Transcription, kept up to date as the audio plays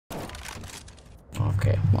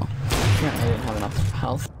Okay, well, apparently I didn't have enough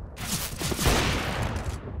health.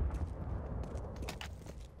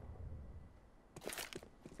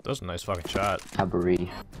 That was a nice fucking shot. Cabaret.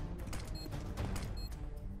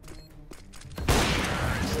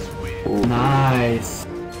 Nice.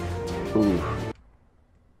 Ooh.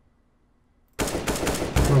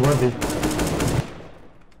 Where was he?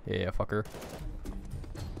 Yeah, fucker.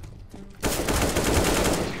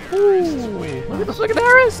 Ooh, look at the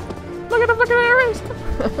wrist! Look at him, look at the wrist!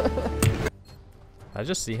 I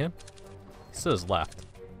just see him. He's to his left.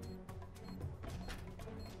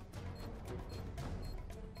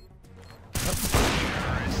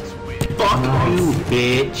 Fuck you,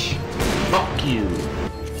 bitch. Fuck you.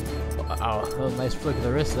 Wow, that was a nice flick of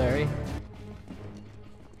the wrist there, eh?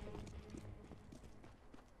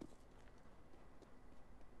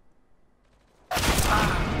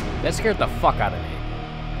 That scared the fuck out of me.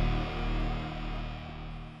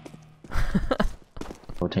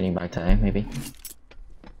 Rotating back to A, maybe.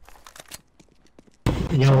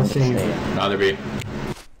 Yeah, we'll see. Another B.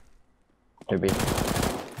 There be.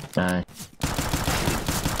 Nice.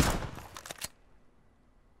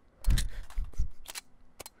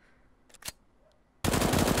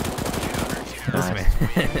 Nice.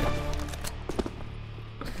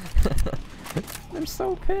 I'm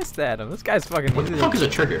so pissed at him. This guy's fucking. What the fuck is a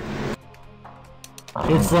trigger?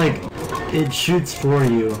 It's like, it shoots for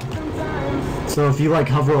you. So if you like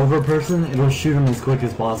hover over a person, it'll shoot him as quick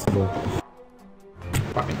as possible.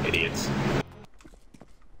 Fucking idiots.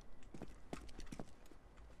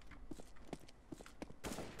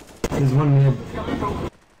 There's one mid.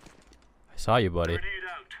 I saw you, buddy.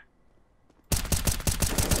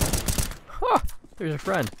 Huh, there's your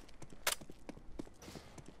friend.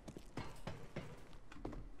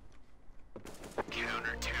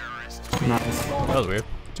 Nice. That was weird.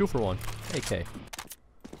 2 for 1. AK.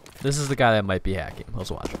 This is the guy that might be hacking.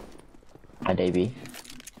 Let's watch him. At AB.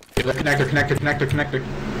 Connector.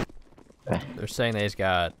 Okay. They're saying that he's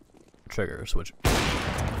got triggers, which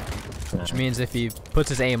means if he puts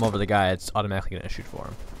his aim over the guy, it's automatically gonna shoot for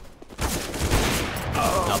him.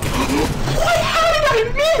 Nothing. How did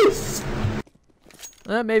I miss?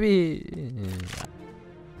 Maybe.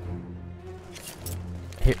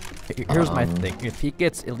 Here's my thing. If he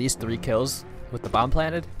gets at least 3 kills with the bomb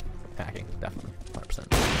planted, hacking, definitely, 100%.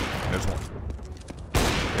 There's 1.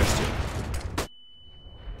 There's 2.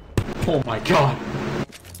 Oh my god.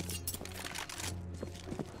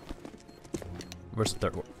 Where's the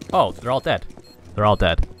third one? Oh, they're all dead. They're all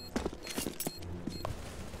dead.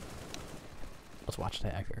 Let's watch the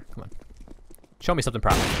hacker. Come on. Show me something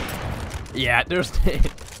proper. Yeah, there's.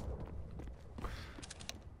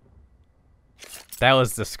 That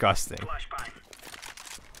was disgusting.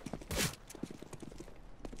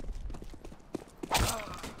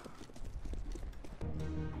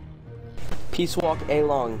 Peace walk A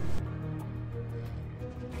long.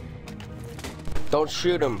 Don't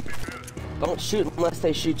shoot him. Don't shoot unless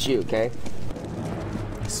they shoot you, okay?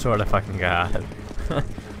 I swear to fucking God.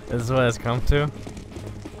 This is what it's come to?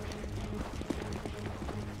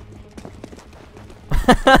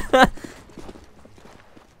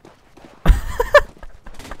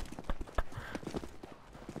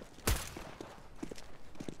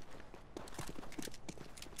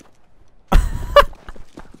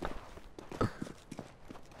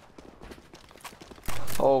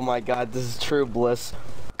 Oh my god, this is true bliss.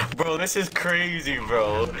 Bro, this is crazy,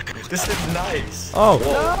 bro. This is nice. Oh!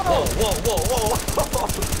 Whoa.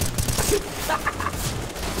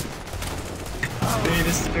 They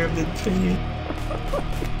disturbed the pig.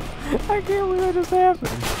 I can't believe that just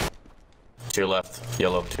happened. To your left.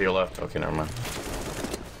 Yellow, to your left. Okay, never mind.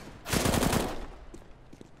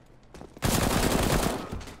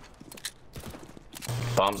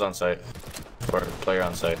 Bombs on site. Or player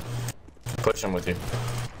on site. Push him with you.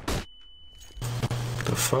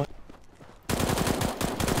 The fuck?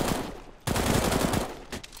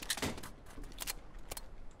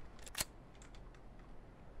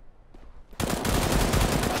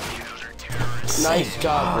 Nice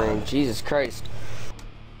job, Green. Jesus Christ.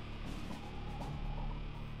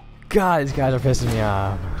 God, these guys are pissing me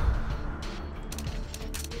off.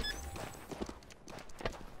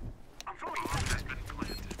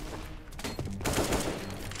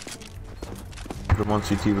 The one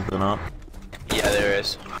CT with the knock. Yeah, there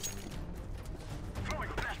is.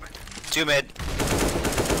 2 mid.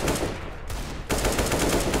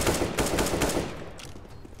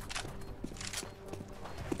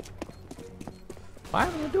 Why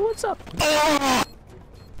am I do what's up?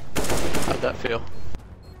 How'd that feel?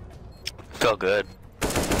 Felt good.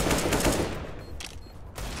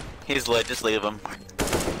 He's lit, just leave him.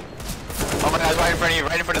 Oh my god, right in front of you,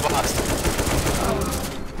 right in front of the box.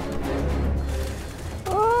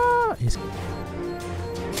 He's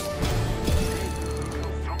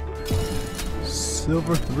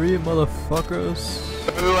Silver 3, motherfuckers.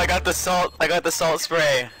 Ooh, I got the salt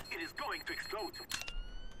spray.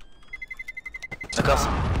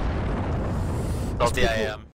 Salty I am.